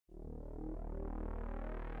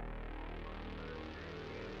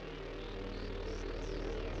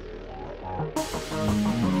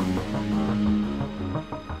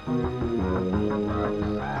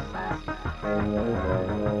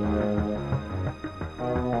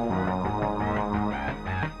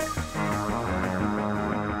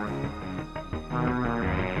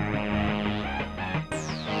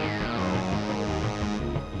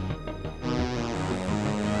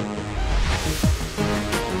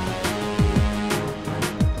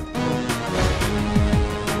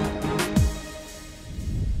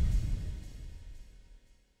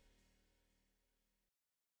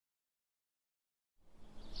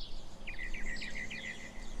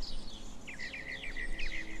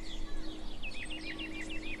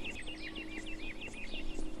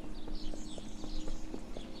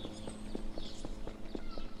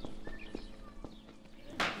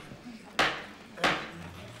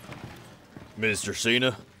Mr.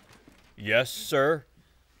 Cena? Yes, sir?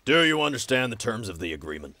 Do you understand the terms of the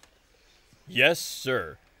agreement? Yes,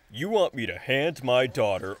 sir. You want me to hand my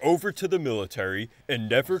daughter over to the military and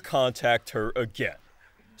never contact her again.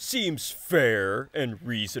 Seems fair and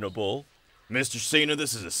reasonable. Mr. Cena,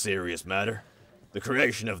 this is a serious matter. The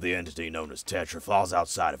creation of the entity known as Tetra falls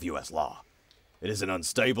outside of U.S. law. It is an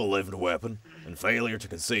unstable living weapon, and failure to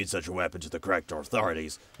concede such a weapon to the correct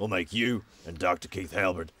authorities will make you and Dr. Keith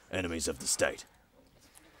Halbert enemies of the state.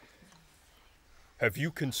 Have you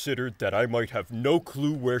considered that I might have no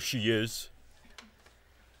clue where she is?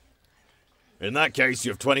 In that case,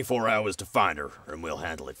 you have 24 hours to find her, and we'll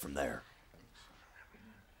handle it from there.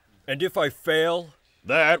 And if I fail?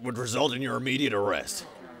 That would result in your immediate arrest.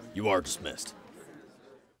 You are dismissed.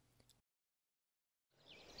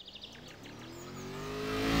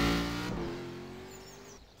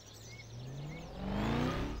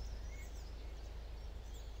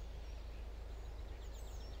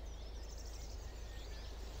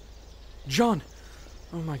 John!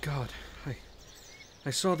 Oh my God.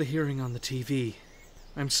 I saw the hearing on the TV.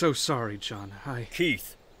 I'm so sorry, John.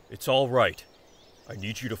 Keith, it's all right. I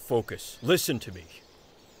need you to focus. Listen to me.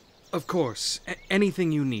 Of course.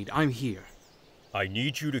 Anything you need, I'm here. I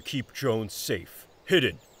need you to keep Jones safe.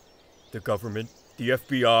 Hidden. The government, the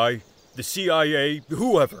FBI, the CIA,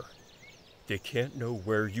 whoever. They can't know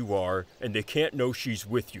where you are, and they can't know she's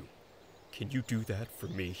with you. Can you do that for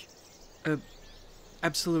me?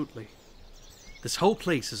 Absolutely. This whole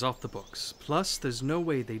place is off the books. Plus, there's no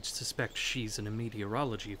way they'd suspect she's in a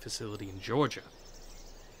meteorology facility in Georgia.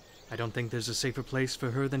 I don't think there's a safer place for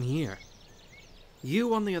her than here.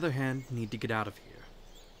 You, on the other hand, need to get out of here.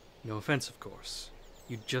 No offense, of course.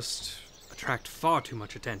 You'd just attract far too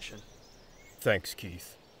much attention. Thanks,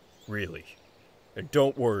 Keith. Really. And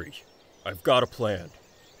don't worry. I've got a plan.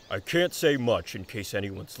 I can't say much in case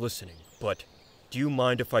anyone's listening, but do you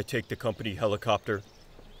mind if I take the company helicopter?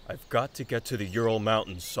 I've got to get to the Ural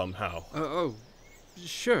Mountains somehow. Oh,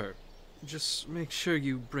 sure. Just make sure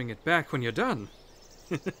you bring it back when you're done.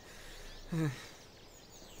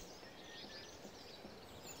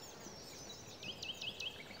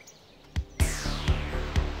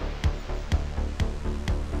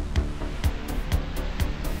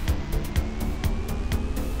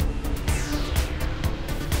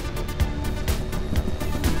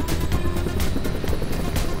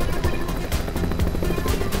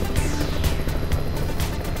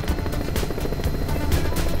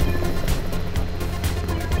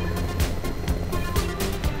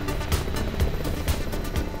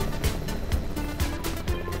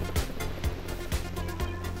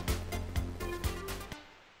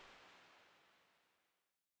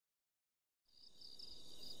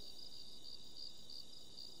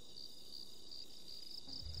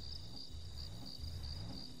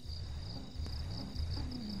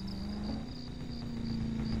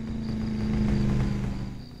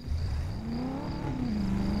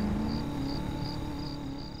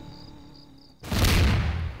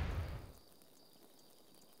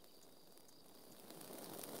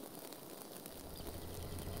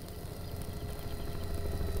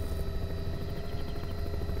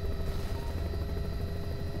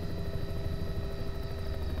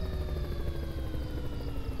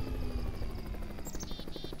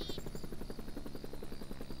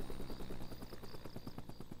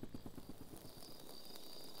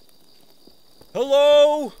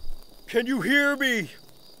 Hello? Can you hear me?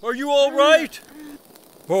 Are you all right?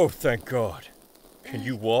 Oh, thank God. Can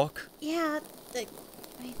you walk? Yeah, I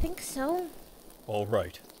think so. All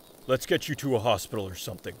right. Let's get you to a hospital or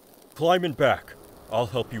something. Climb in back. I'll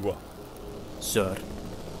help you up. Sir,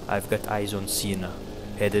 I've got eyes on Cena,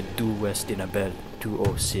 headed due west in a belt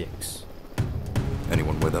 206.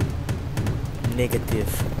 Anyone with him?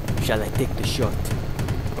 Negative. Shall I take the shot?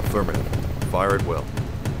 Affirmative. Fire at will.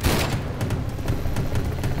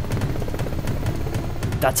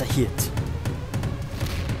 That's a hit.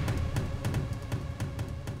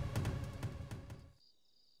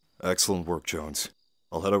 Excellent work, Jones.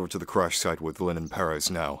 I'll head over to the crash site with Lynn and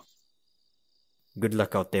Perez now. Good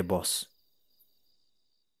luck out there, boss.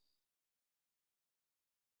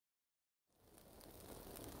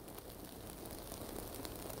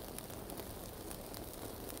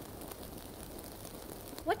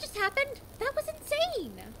 What just happened? That was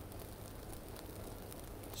insane!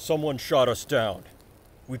 Someone shot us down.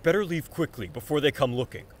 We'd better leave quickly before they come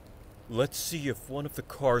looking. Let's see if one of the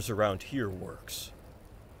cars around here works.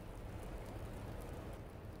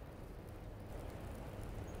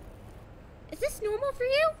 Is this normal for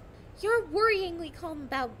you? You're worryingly calm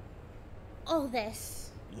about all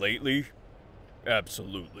this. Lately?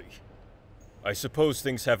 Absolutely. I suppose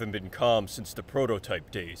things haven't been calm since the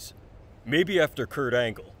prototype days. Maybe after Kurt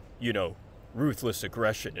Angle. You know, ruthless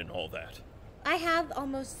aggression and all that. I have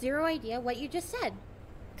almost zero idea what you just said.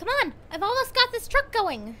 Come on, I've almost got this truck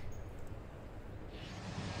going.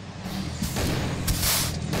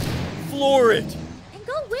 Floor it! And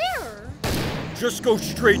go where? Just go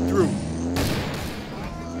straight through.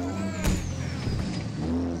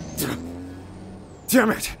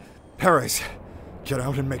 Damn it! Perez, get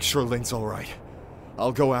out and make sure Lynn's alright.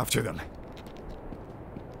 I'll go after them.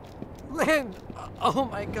 Lynn! Oh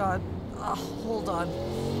my god. Hold on.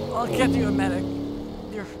 I'll get you a medic.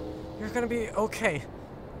 You're gonna be okay.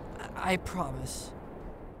 I promise.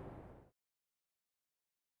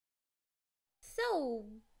 So,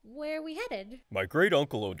 where are we headed? My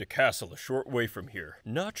great-uncle owned a castle a short way from here.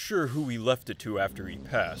 Not sure who he left it to after he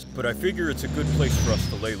passed, but I figure it's a good place for us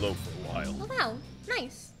to lay low for a while. Oh wow,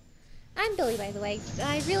 nice. I'm Billy, by the way.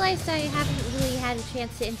 I realized I haven't really had a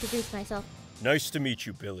chance to introduce myself. Nice to meet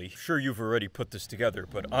you, Billy. Sure you've already put this together,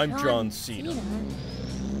 but I'm John Cena.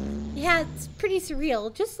 Yeah, it's pretty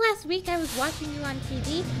surreal. Just last week I was watching you on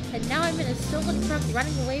TV, and now I'm in a stolen truck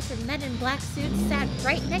running away from men in black suits sat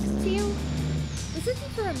right next to you? This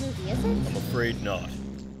isn't for a movie, is it? I'm afraid not.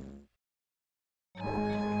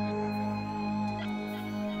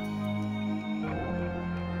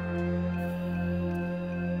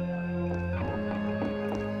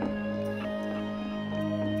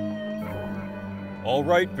 All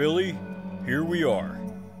right, Billy. Here we are.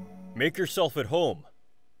 Make yourself at home.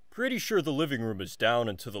 Pretty sure the living room is down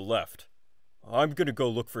and to the left. I'm gonna go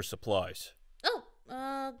look for supplies. Oh,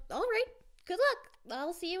 all right. Good luck.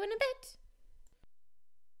 I'll see you in a bit.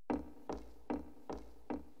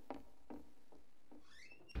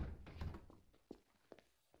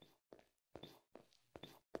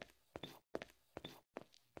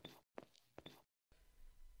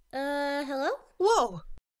 Hello? Whoa!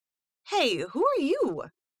 Hey, who are you?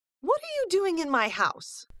 What are you doing in my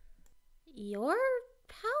house? Your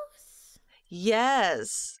house?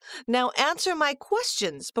 Yes. Now answer my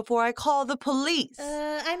questions before I call the police.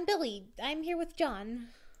 I'm Billy. I'm here with John.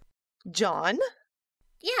 John?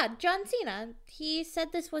 Yeah, John Cena. He said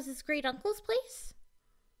this was his great-uncle's place?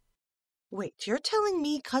 Wait, you're telling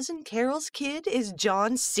me Cousin Carol's kid is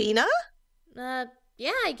John Cena?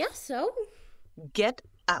 Yeah, I guess so. Get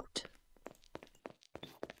out.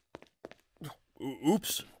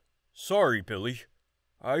 Oops. Sorry, Billy.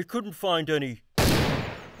 I couldn't find any...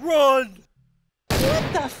 Run!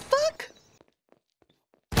 What the fuck?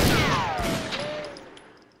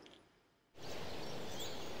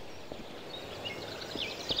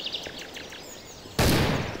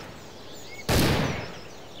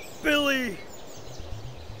 Billy!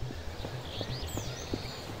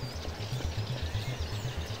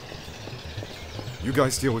 You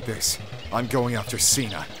guys deal with this. I'm going after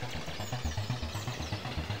Cena.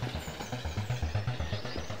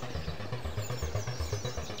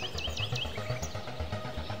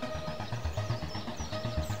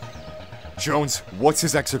 Jones, what's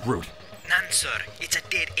his exit route? None, sir. It's a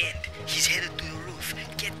dead end. He's headed to the roof.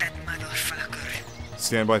 Get that motherfucker.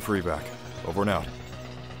 Stand by for evac. Over and out.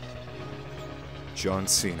 John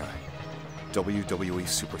Cena, WWE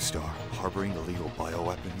superstar, harboring illegal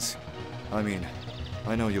bioweapons. I mean,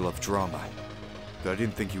 I know you love drama, but I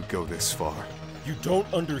didn't think you'd go this far. You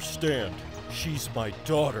don't understand. She's my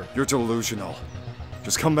daughter. You're delusional.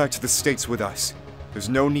 Just come back to the States with us. There's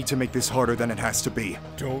no need to make this harder than it has to be.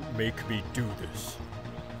 Don't make me do this.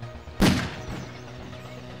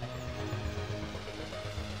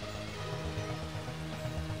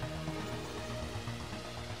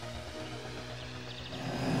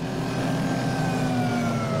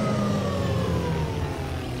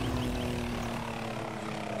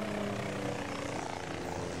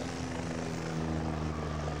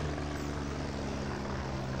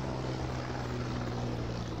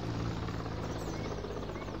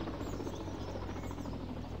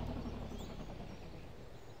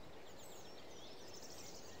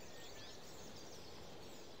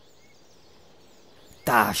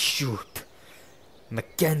 Ah, shoot.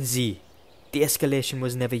 Mackenzie, de-escalation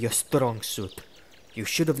was never your strong suit. You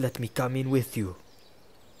should have let me come in with you.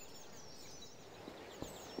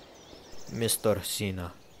 Mr.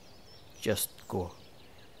 Cena, just go.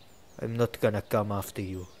 I'm not gonna come after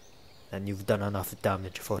you, and you've done enough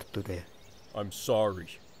damage for today. I'm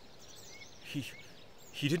sorry.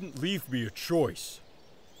 He didn't leave me a choice.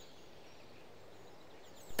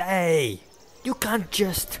 Hey, you can't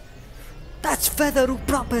just... That's federal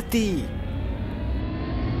property!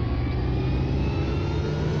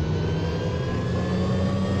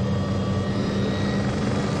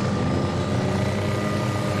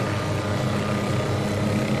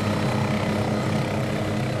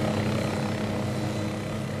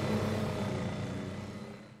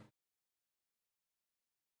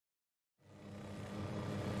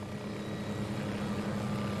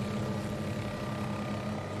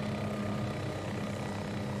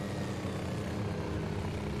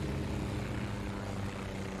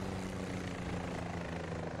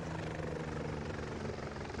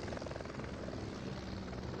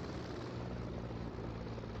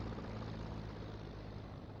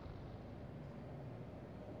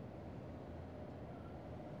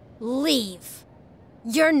 Leave.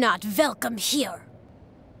 You're not welcome here.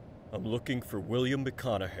 I'm looking for William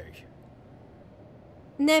McConaughey.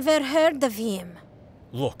 Never heard of him.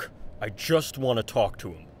 Look, I just want to talk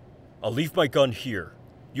to him. I'll leave my gun here.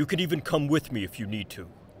 You can even come with me if you need to.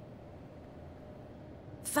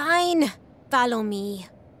 Fine. Follow me.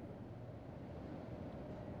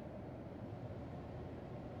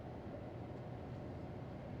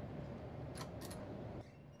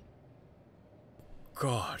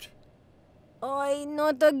 God. Oi,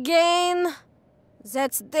 not again.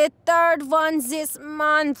 That's the third one this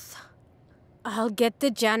month. I'll get the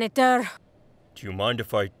janitor. Do you mind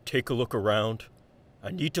if I take a look around? I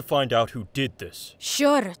need to find out who did this.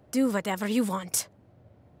 Sure, do whatever you want.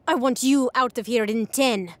 I want you out of here in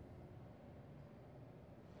 10.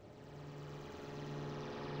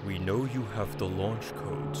 We know you have the launch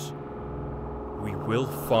codes. We will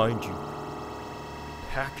find you.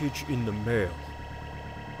 Package in the mail.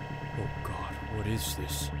 Oh God, what is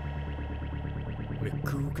this?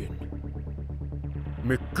 McGougan.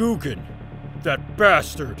 McGougan! That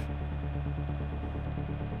bastard!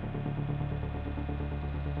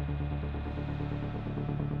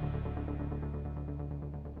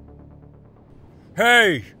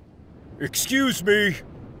 Hey! Excuse me!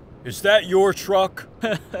 Is that your truck?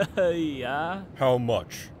 Yeah. How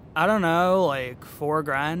much? I don't know, like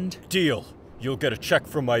 $4,000. Deal. You'll get a check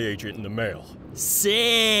from my agent in the mail.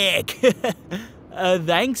 Sick!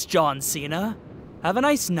 Thanks, John Cena. Have a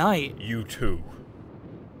nice night. You too.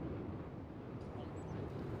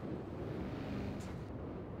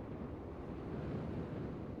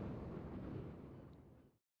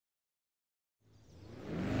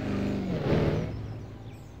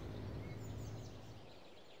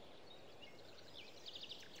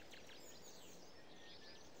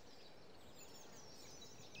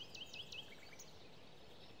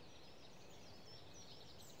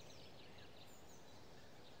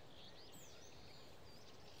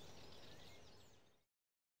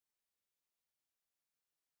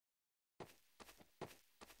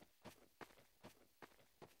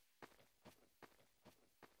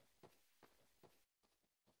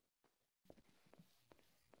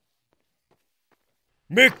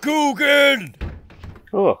 McGougan!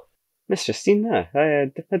 Oh, Mr. Cena,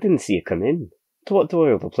 I didn't see you come in. What do I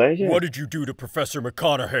overplay? What did you do to Professor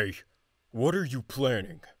McConaughey? What are you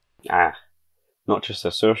planning? Not just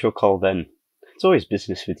a social call then. It's always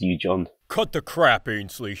business with you, John. Cut the crap,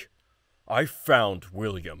 Ainsley. I found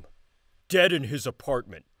William. Dead in his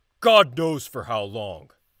apartment. God knows for how long.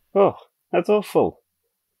 Oh, that's awful.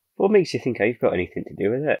 What makes you think I've got anything to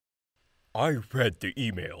do with it? I read the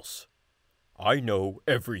emails. I know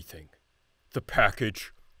everything. The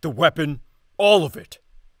package, the weapon, all of it.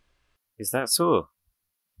 Is that so?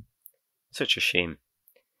 Such a shame.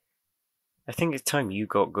 I think it's time you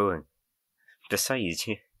got going. Besides,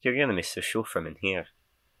 you're gonna miss the show from in here.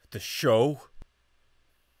 The show?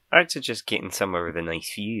 I'd suggest getting somewhere with a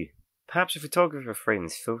nice view. Perhaps a photographer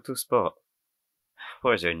friend's photo spot.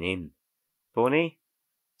 What is her name? Bonnie?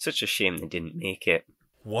 Such a shame they didn't make it.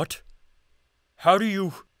 What? How do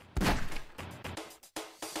you...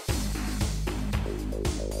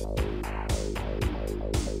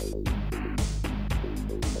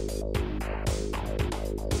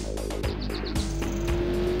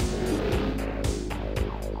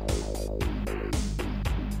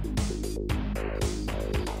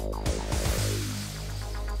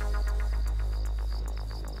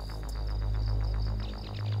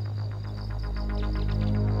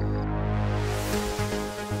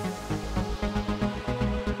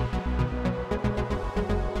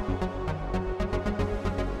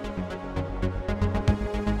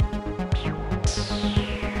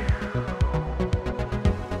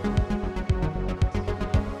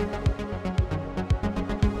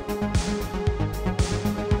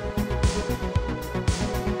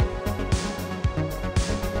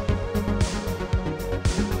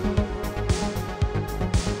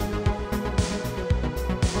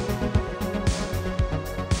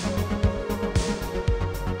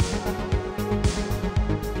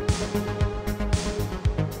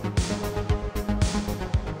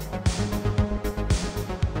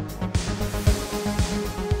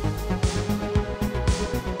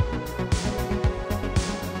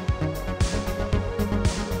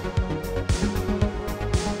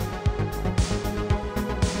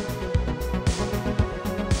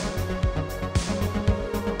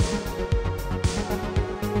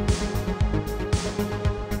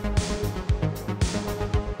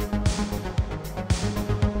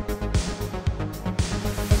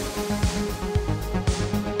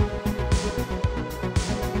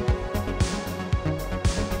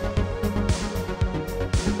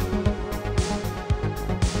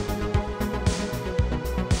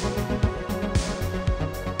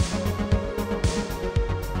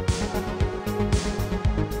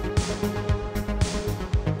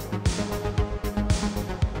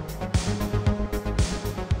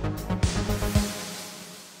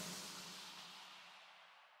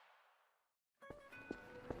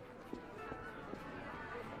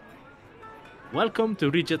 Welcome to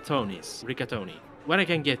Rigatoni's, where I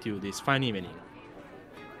can get you this fine evening.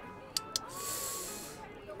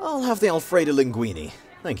 I'll have the Alfredo linguine.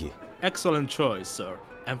 Thank you. Excellent choice, sir.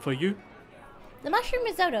 And for you? The mushroom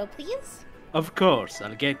risotto, please. Of course,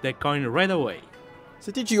 I'll get that coin right away.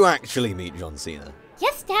 So did you actually meet John Cena?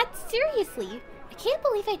 Yes, Dad, seriously. I can't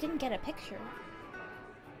believe I didn't get a picture.